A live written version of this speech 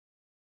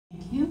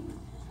Thank you.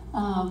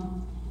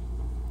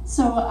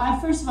 So I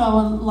first of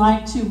all would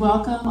like to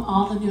welcome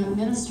all the new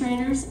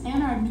administrators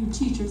and our new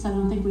teachers. I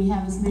don't think we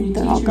have as many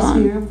teachers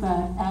here,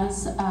 but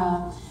as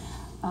a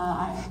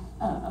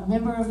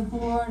member of the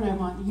board, I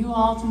want you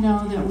all to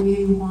know that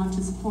we want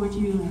to support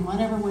you in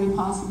whatever way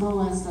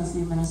possible, as does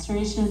the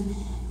administration,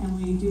 and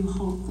we do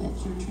hope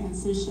that your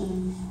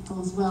transition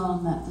goes well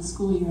and that the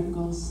school year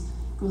goes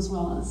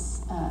well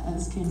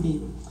as can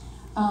be.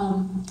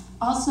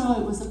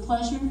 Also, it was a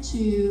pleasure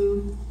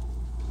to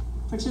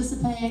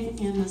participate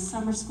in the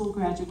summer school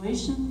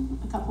graduation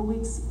a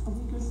week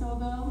or so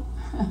ago,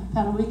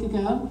 about a week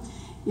ago.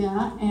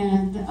 Yeah,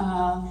 and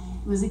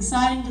it was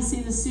exciting to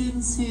see the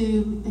students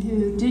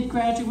who did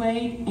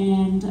graduate,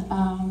 and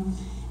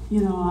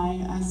you know,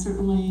 I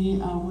certainly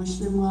wish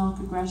them well.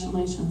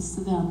 Congratulations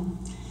to them.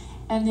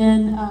 And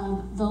then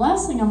the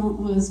last thing I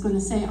was going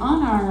to say,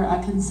 on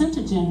our consent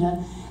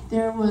agenda,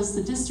 there was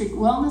the district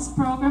wellness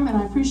program, and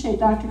I appreciate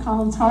Dr.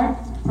 Collins Hart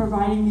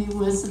providing me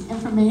with some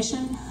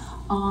information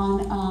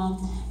on,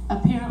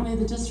 apparently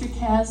the district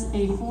has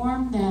a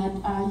form that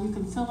you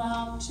can fill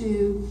out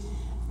to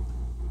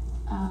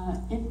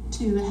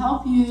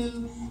help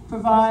you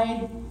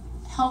provide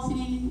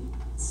healthy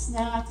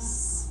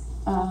snacks,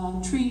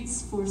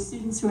 treats for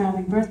students who are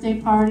having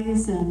birthday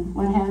parties and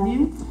what have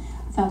you.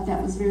 I thought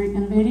that was very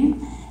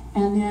innovative.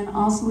 And then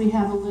also we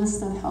have a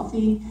list of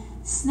healthy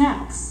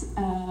snacks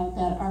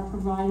that are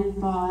provided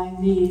by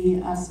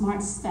the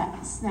Smart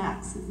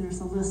Snacks. There's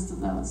a list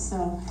of those.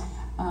 So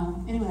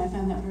anyway, I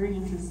found that very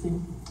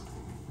interesting.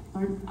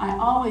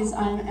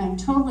 I'm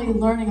totally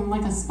learning. I'm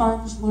like a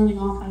sponge, learning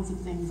all kinds of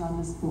things on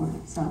this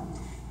board. So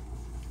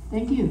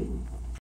thank you.